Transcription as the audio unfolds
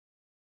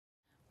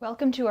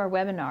Welcome to our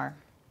webinar.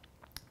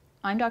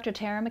 I'm Dr.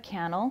 Tara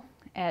McCannel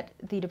at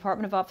the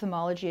Department of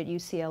Ophthalmology at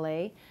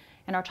UCLA,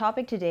 and our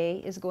topic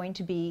today is going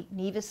to be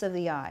nevus of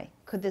the eye.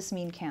 Could this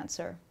mean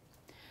cancer?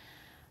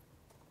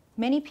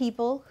 Many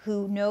people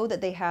who know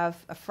that they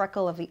have a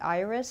freckle of the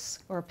iris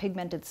or a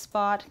pigmented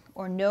spot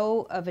or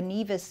know of a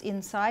nevus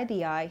inside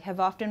the eye have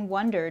often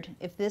wondered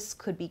if this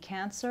could be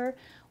cancer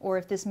or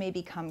if this may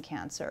become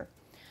cancer.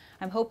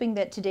 I'm hoping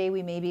that today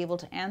we may be able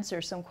to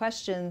answer some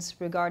questions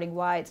regarding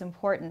why it's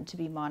important to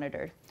be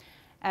monitored.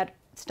 At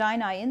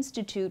Stein Eye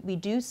Institute, we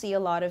do see a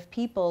lot of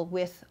people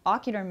with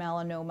ocular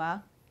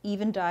melanoma,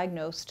 even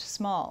diagnosed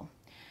small.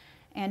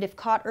 And if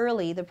caught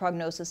early, the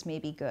prognosis may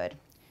be good.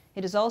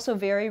 It is also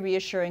very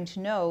reassuring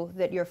to know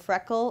that your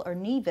freckle or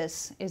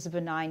nevus is a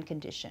benign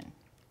condition.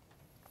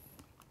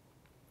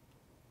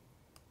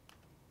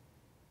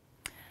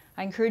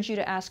 I encourage you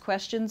to ask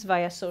questions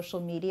via social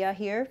media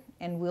here,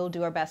 and we'll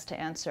do our best to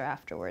answer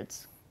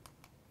afterwards.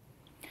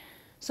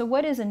 So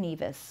what is a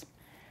nevus?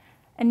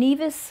 A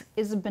nevus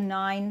is a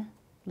benign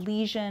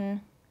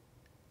lesion,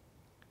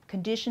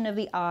 condition of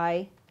the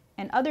eye,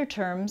 and other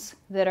terms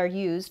that are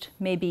used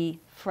may be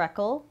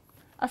freckle,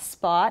 a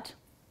spot,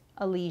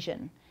 a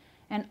lesion.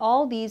 And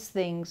all these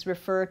things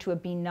refer to a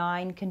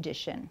benign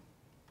condition.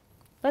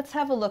 Let's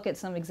have a look at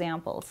some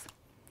examples.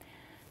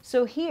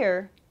 So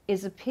here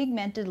is a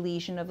pigmented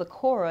lesion of the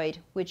choroid,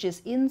 which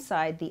is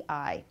inside the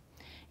eye.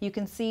 You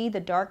can see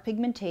the dark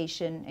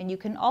pigmentation, and you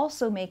can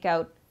also make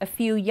out a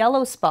few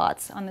yellow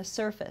spots on the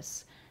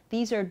surface.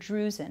 These are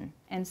drusen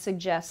and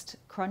suggest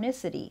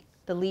chronicity.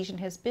 The lesion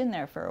has been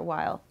there for a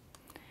while.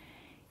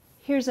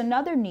 Here's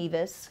another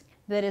nevus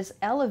that is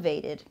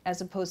elevated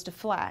as opposed to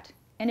flat,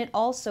 and it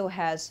also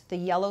has the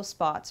yellow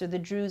spots or the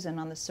drusen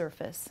on the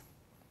surface.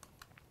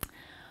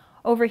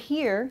 Over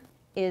here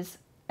is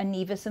a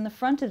nevus in the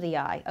front of the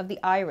eye, of the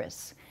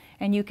iris,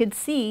 and you can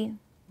see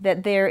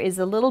that there is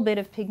a little bit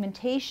of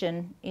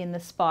pigmentation in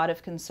the spot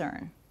of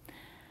concern.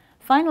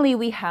 Finally,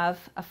 we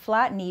have a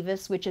flat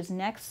nevus which is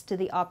next to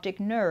the optic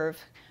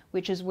nerve,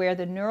 which is where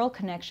the neural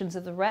connections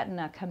of the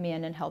retina come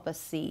in and help us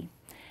see.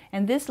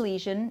 And this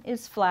lesion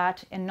is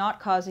flat and not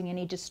causing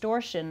any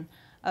distortion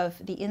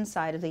of the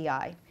inside of the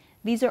eye.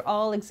 These are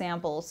all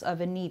examples of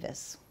a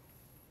nevus.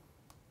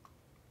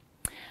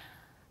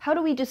 How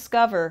do we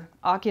discover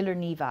ocular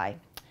nevi?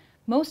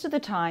 Most of the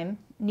time,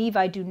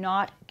 nevi do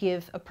not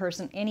give a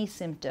person any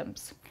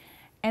symptoms,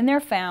 and they're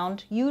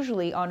found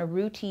usually on a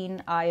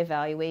routine eye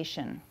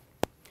evaluation.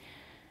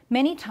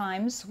 Many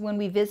times when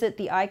we visit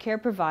the eye care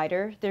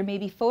provider, there may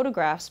be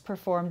photographs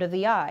performed of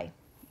the eye,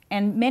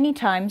 and many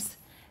times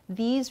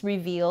these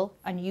reveal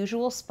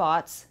unusual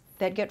spots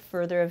that get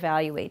further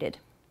evaluated.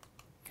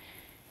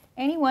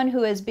 Anyone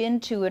who has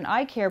been to an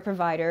eye care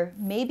provider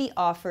may be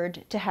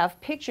offered to have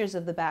pictures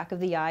of the back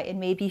of the eye and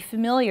may be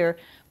familiar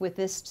with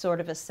this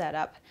sort of a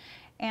setup.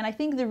 And I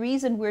think the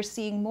reason we're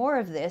seeing more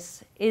of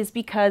this is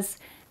because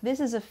this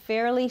is a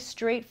fairly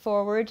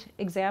straightforward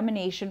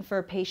examination for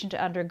a patient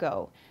to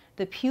undergo.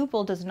 The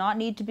pupil does not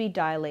need to be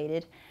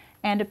dilated,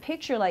 and a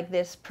picture like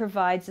this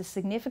provides a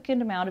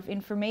significant amount of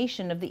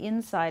information of the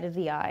inside of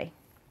the eye.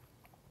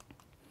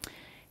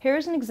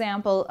 Here's an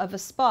example of a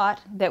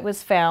spot that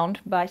was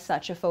found by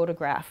such a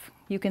photograph.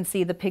 You can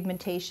see the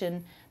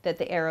pigmentation that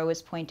the arrow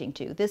is pointing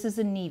to. This is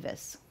a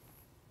nevus.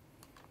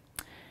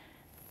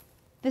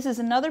 This is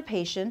another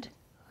patient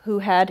who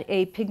had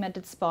a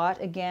pigmented spot.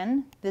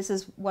 Again, this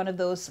is one of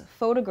those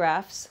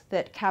photographs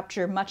that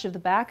capture much of the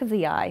back of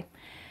the eye.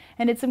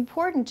 And it's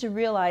important to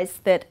realize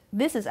that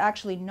this is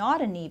actually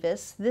not a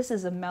nevus, this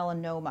is a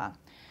melanoma.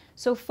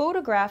 So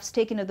photographs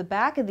taken of the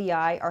back of the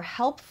eye are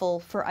helpful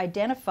for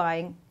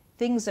identifying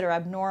things that are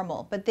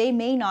abnormal, but they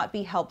may not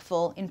be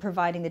helpful in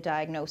providing the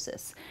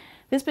diagnosis.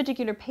 This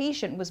particular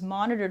patient was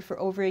monitored for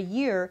over a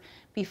year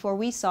before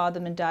we saw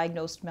them and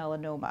diagnosed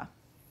melanoma.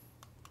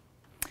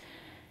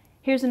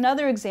 Here's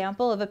another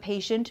example of a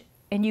patient,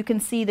 and you can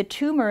see the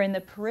tumor in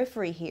the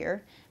periphery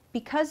here.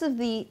 Because of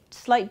the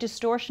slight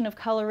distortion of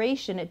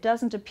coloration, it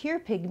doesn't appear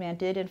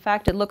pigmented. In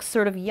fact, it looks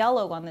sort of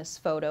yellow on this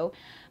photo.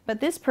 But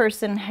this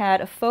person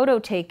had a photo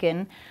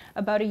taken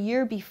about a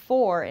year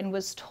before and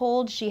was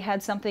told she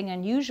had something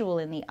unusual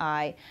in the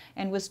eye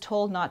and was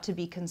told not to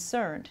be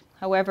concerned.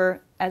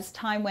 However, as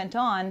time went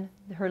on,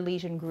 her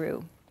lesion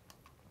grew.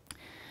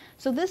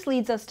 So this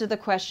leads us to the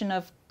question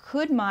of,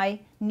 could my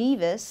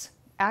nevus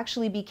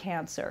actually be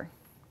cancer?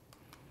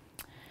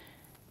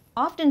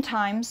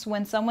 Oftentimes,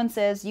 when someone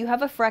says, you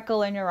have a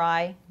freckle in your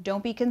eye,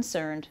 don't be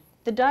concerned,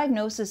 the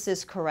diagnosis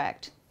is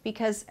correct,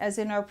 because as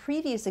in our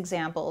previous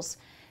examples,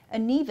 a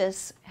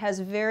nevus has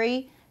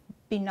very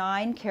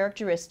benign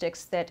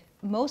characteristics that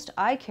most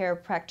eye care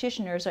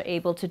practitioners are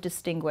able to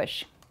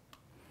distinguish.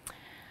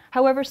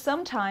 However,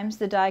 sometimes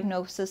the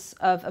diagnosis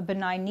of a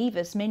benign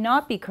nevus may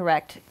not be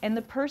correct, and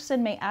the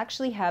person may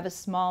actually have a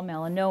small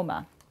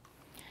melanoma.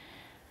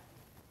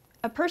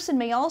 A person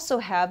may also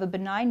have a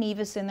benign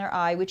nevus in their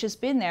eye which has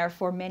been there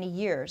for many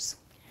years.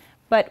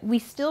 But we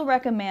still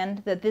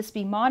recommend that this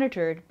be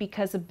monitored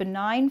because a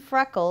benign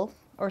freckle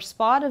or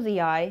spot of the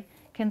eye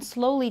can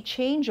slowly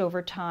change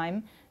over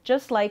time,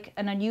 just like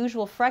an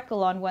unusual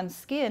freckle on one's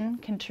skin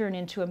can turn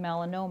into a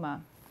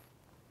melanoma.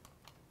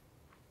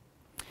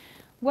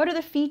 What are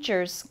the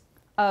features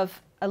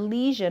of a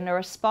lesion or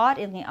a spot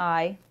in the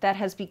eye that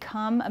has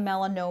become a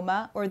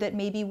melanoma or that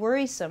may be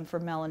worrisome for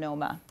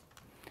melanoma?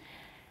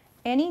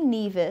 Any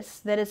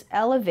nevus that is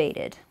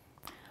elevated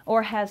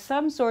or has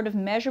some sort of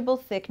measurable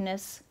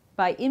thickness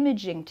by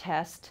imaging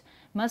test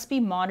must be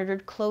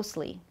monitored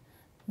closely.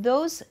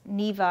 Those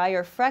nevi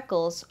or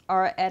freckles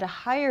are at a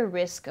higher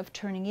risk of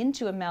turning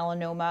into a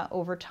melanoma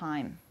over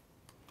time.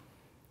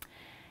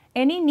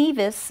 Any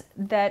nevus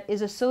that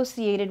is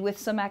associated with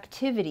some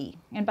activity,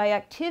 and by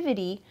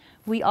activity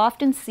we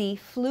often see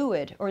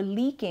fluid or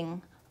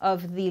leaking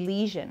of the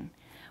lesion.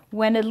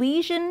 When a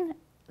lesion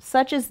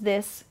such as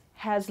this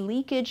has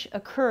leakage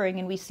occurring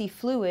and we see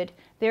fluid,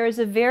 there is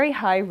a very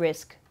high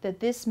risk that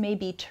this may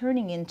be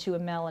turning into a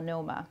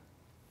melanoma.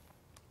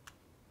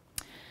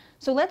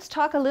 So let's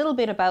talk a little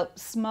bit about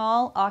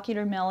small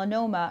ocular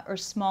melanoma or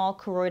small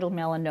choroidal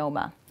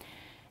melanoma.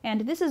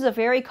 And this is a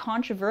very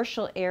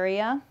controversial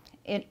area,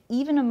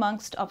 even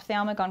amongst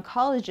ophthalmic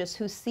oncologists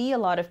who see a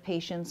lot of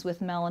patients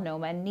with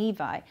melanoma and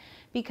nevi,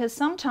 because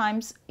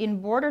sometimes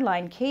in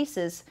borderline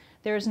cases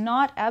there is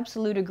not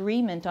absolute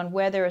agreement on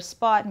whether a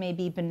spot may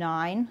be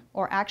benign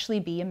or actually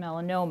be a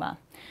melanoma.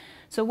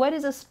 So what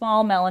is a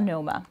small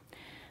melanoma?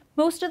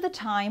 Most of the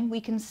time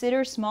we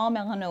consider small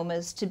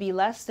melanomas to be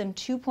less than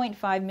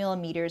 2.5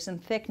 millimeters in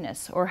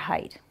thickness or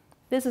height.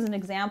 This is an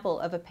example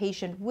of a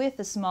patient with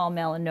a small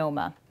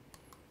melanoma.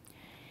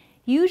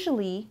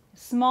 Usually,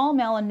 small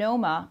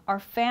melanoma are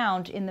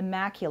found in the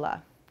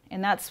macula,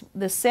 and that's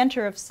the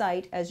center of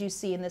sight as you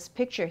see in this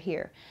picture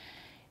here,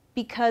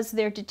 because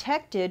they're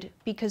detected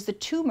because the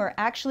tumor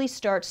actually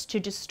starts to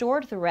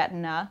distort the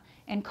retina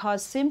and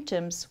cause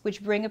symptoms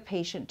which bring a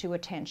patient to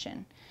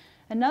attention.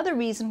 Another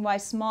reason why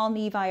small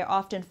nevi are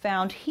often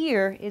found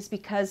here is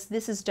because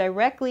this is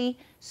directly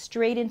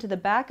straight into the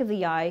back of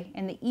the eye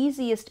and the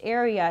easiest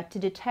area to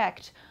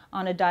detect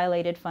on a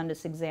dilated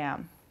fundus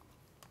exam.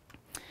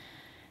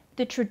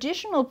 The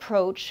traditional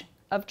approach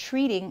of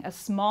treating a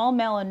small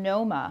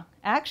melanoma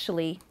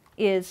actually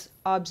is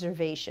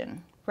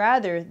observation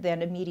rather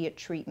than immediate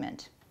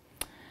treatment.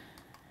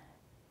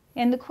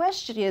 And the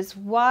question is,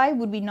 why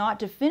would we not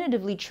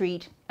definitively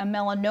treat a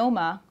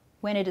melanoma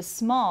when it is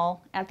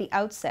small at the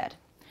outset?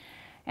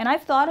 And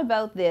I've thought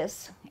about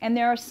this, and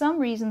there are some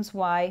reasons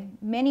why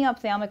many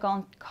ophthalmic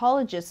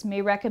oncologists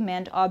may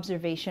recommend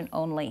observation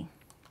only.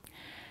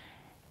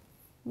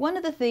 One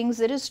of the things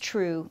that is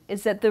true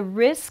is that the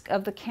risk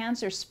of the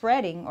cancer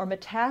spreading or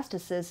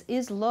metastasis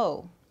is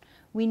low.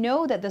 We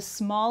know that the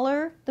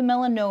smaller the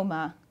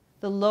melanoma,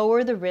 the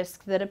lower the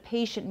risk that a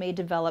patient may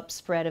develop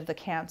spread of the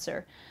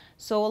cancer.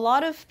 So a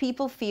lot of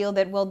people feel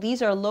that, well,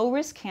 these are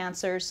low-risk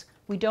cancers,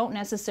 we don't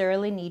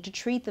necessarily need to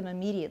treat them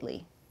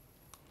immediately.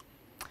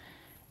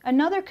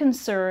 Another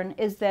concern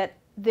is that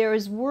there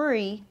is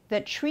worry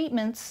that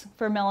treatments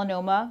for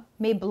melanoma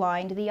may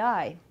blind the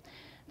eye.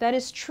 That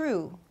is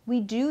true. We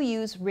do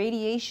use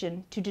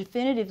radiation to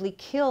definitively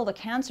kill the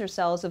cancer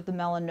cells of the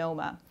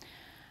melanoma.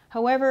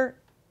 However,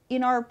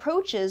 in our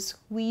approaches,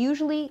 we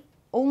usually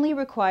only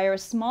require a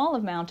small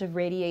amount of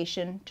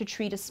radiation to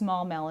treat a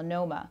small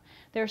melanoma.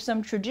 There are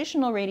some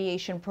traditional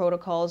radiation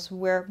protocols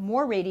where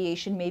more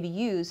radiation may be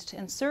used,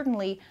 and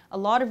certainly a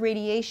lot of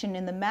radiation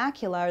in the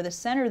macula or the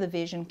center of the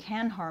vision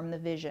can harm the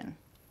vision.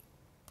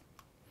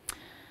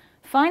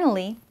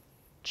 Finally,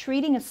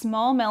 treating a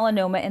small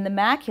melanoma in the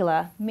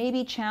macula may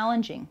be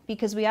challenging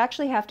because we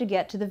actually have to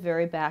get to the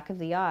very back of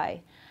the eye.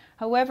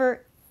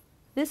 However,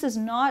 this is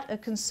not a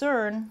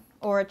concern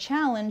or a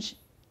challenge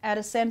at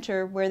a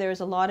center where there is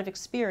a lot of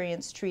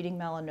experience treating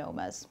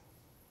melanomas.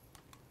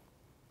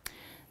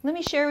 Let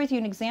me share with you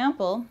an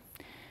example.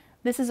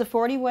 This is a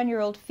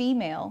 41-year-old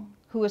female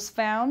who was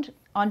found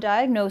on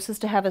diagnosis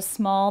to have a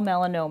small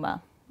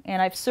melanoma.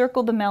 And I've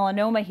circled the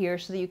melanoma here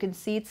so that you can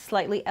see it's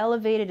slightly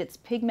elevated, it's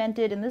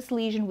pigmented, and this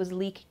lesion was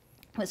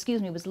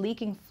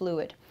leaking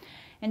fluid.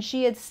 And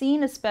she had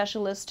seen a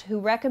specialist who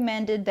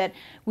recommended that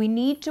we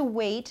need to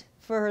wait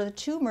for the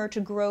tumor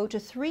to grow to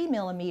 3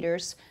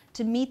 millimeters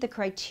to meet the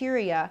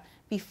criteria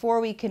before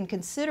we can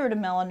consider it a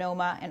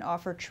melanoma and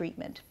offer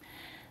treatment.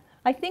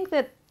 I think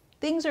that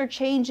things are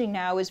changing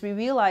now as we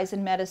realize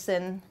in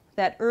medicine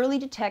that early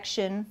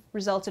detection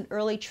results in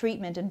early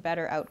treatment and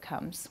better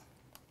outcomes.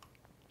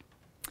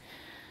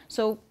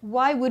 So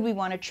why would we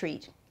want to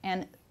treat?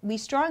 And we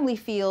strongly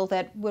feel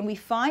that when we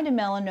find a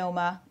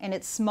melanoma and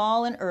it's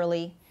small and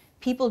early,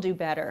 people do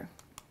better.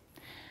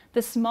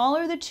 The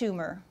smaller the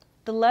tumor,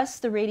 the less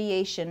the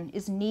radiation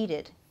is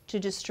needed to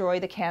destroy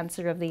the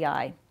cancer of the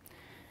eye.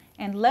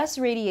 And less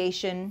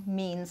radiation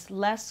means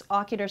less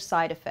ocular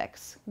side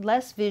effects,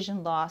 less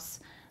vision loss,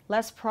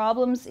 less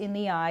problems in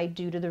the eye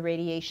due to the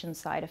radiation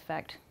side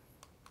effect.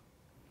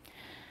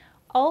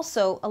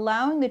 Also,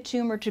 allowing the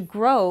tumor to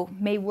grow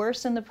may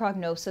worsen the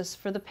prognosis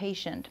for the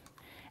patient.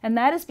 And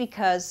that is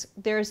because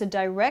there is a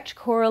direct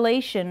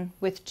correlation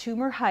with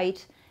tumor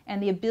height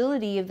and the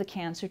ability of the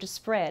cancer to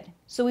spread.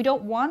 So we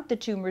don't want the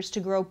tumors to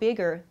grow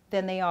bigger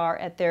than they are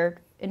at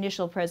their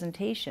initial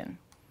presentation.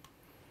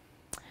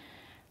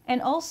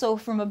 And also,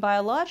 from a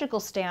biological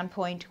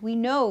standpoint, we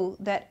know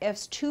that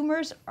as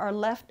tumors are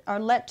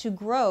let to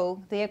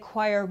grow, they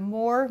acquire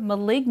more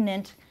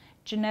malignant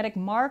genetic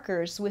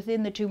markers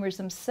within the tumors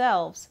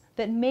themselves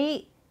that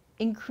may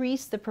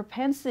increase the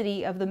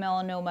propensity of the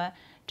melanoma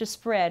to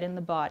spread in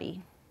the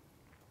body.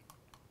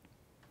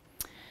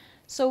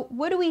 So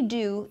what do we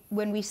do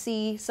when we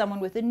see someone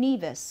with a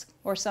nevus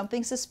or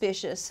something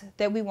suspicious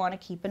that we want to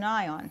keep an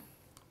eye on?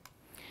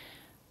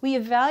 We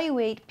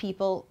evaluate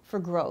people for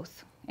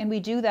growth, and we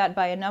do that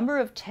by a number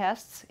of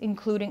tests,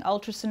 including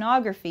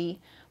ultrasonography,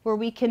 where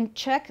we can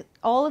check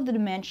all of the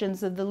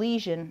dimensions of the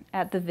lesion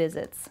at the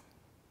visits.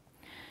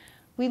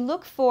 We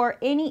look for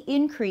any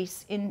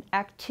increase in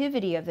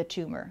activity of the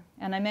tumor,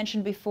 and I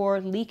mentioned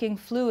before leaking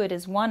fluid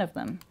is one of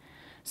them.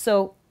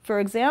 So, for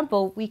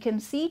example, we can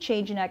see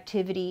change in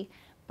activity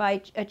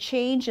by a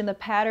change in the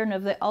pattern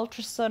of the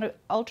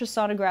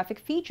ultrasonographic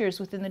features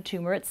within the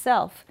tumor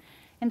itself.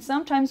 And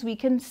sometimes we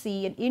can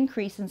see an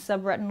increase in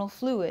subretinal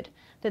fluid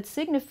that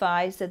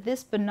signifies that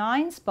this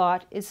benign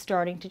spot is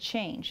starting to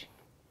change.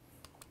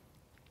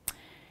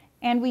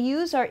 And we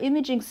use our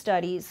imaging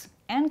studies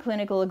and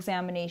clinical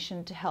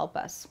examination to help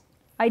us.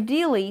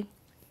 Ideally,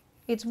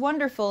 it's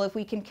wonderful if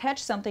we can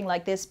catch something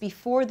like this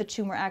before the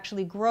tumor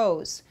actually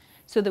grows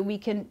so that we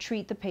can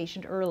treat the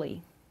patient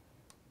early.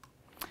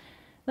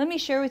 Let me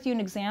share with you an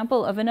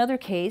example of another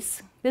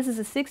case. This is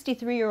a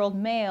 63-year-old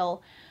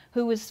male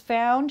who was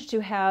found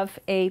to have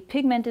a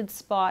pigmented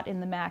spot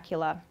in the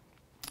macula.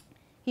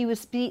 He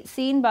was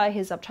seen by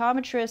his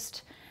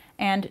optometrist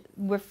and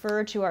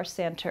referred to our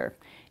center.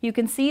 You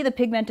can see the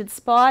pigmented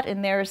spot,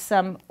 and there is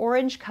some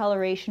orange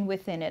coloration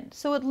within it,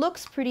 so it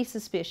looks pretty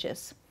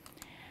suspicious.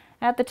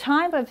 At the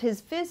time of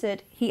his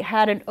visit, he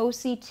had an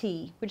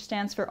OCT, which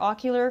stands for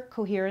Ocular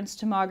Coherence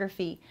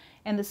Tomography,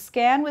 and the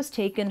scan was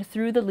taken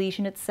through the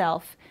lesion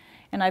itself,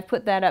 and I've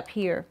put that up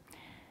here.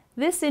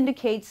 This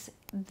indicates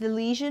the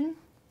lesion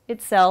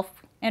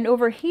itself, and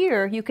over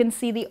here you can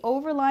see the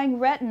overlying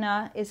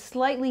retina is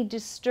slightly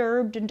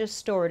disturbed and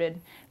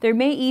distorted. There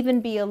may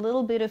even be a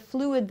little bit of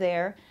fluid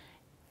there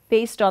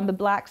based on the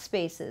black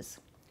spaces.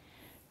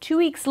 2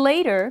 weeks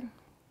later,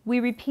 we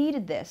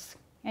repeated this,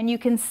 and you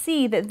can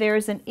see that there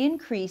is an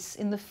increase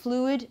in the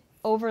fluid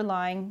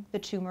overlying the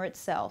tumor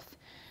itself.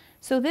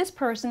 So this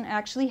person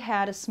actually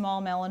had a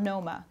small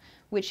melanoma,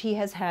 which he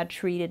has had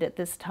treated at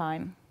this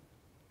time.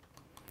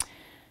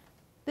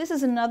 This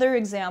is another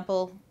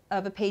example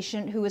of a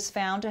patient who was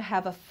found to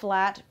have a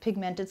flat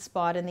pigmented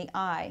spot in the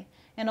eye.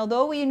 And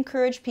although we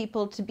encourage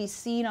people to be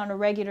seen on a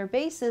regular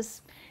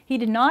basis, he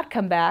did not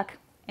come back,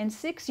 and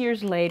 6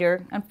 years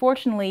later,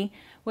 unfortunately,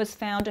 was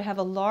found to have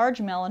a large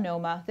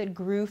melanoma that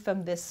grew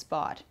from this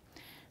spot.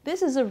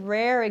 This is a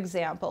rare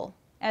example,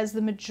 as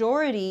the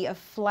majority of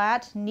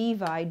flat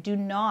nevi do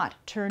not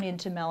turn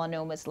into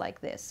melanomas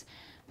like this.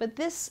 But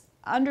this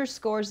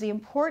underscores the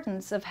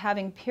importance of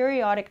having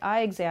periodic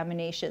eye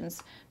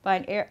examinations by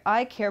an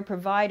eye care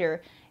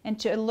provider and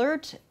to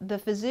alert the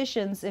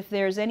physicians if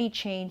there's any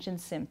change in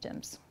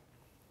symptoms.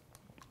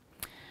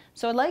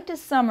 So I'd like to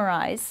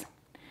summarize.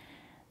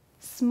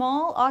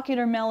 Small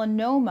ocular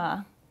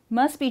melanoma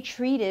must be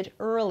treated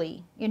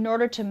early in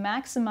order to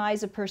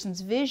maximize a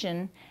person's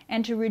vision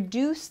and to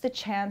reduce the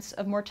chance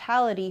of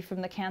mortality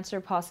from the cancer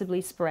possibly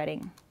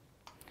spreading.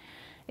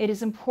 It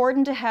is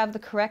important to have the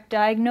correct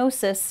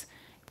diagnosis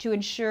to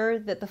ensure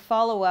that the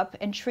follow-up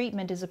and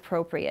treatment is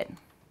appropriate.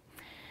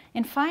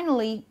 And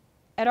finally,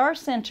 at our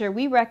center,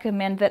 we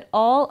recommend that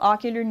all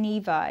ocular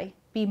nevi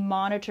be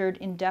monitored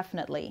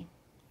indefinitely.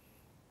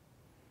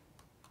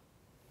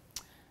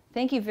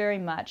 Thank you very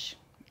much.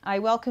 I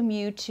welcome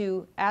you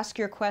to ask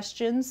your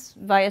questions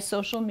via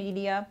social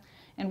media,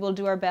 and we'll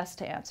do our best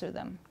to answer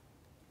them.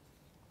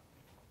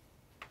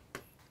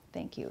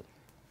 Thank you.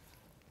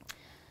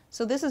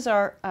 So this is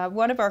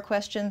one of our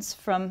questions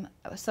from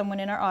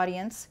someone in our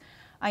audience.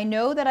 I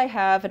know that I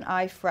have an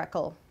eye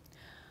freckle.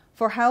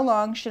 For how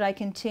long should I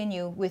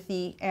continue with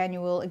the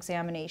annual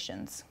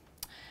examinations?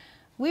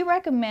 We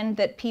recommend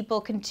that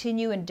people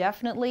continue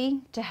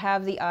indefinitely to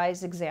have the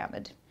eyes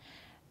examined.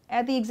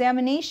 At the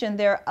examination,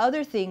 there are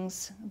other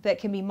things that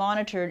can be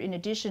monitored in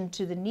addition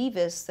to the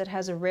nevus that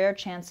has a rare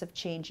chance of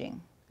changing.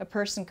 A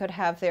person could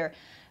have their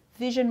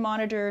vision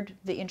monitored,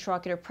 the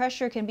intraocular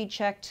pressure can be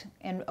checked,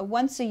 and a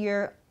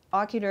once-a-year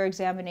ocular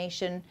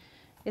examination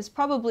is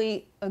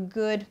probably a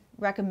good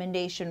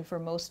recommendation for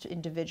most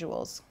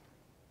individuals.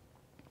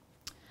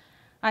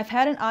 I've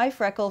had an eye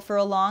freckle for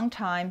a long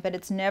time, but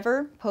it's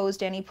never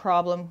posed any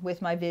problem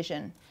with my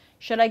vision.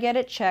 Should I get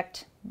it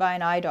checked by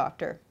an eye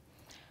doctor?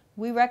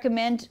 We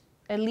recommend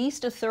at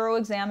least a thorough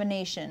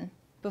examination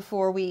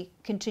before we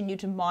continue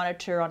to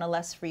monitor on a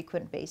less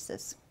frequent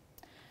basis.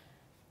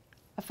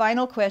 A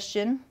final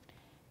question,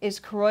 is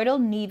choroidal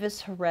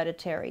nevus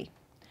hereditary?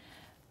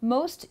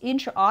 Most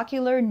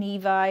intraocular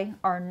nevi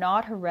are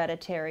not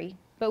hereditary,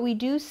 but we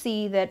do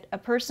see that a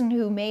person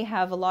who may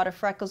have a lot of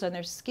freckles on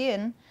their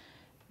skin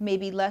may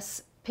be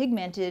less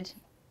pigmented,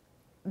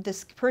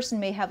 this person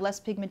may have less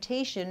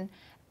pigmentation,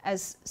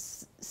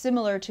 as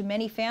similar to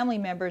many family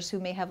members who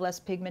may have less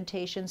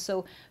pigmentation.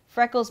 So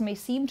freckles may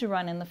seem to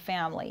run in the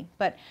family,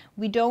 but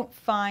we don't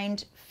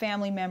find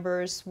family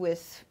members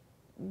with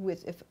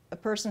if a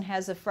person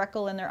has a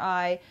freckle in their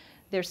eye,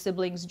 their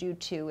siblings do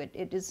too.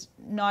 It is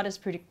not as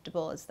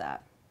predictable as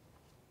that.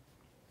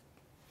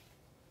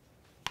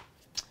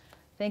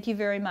 Thank you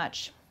very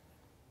much.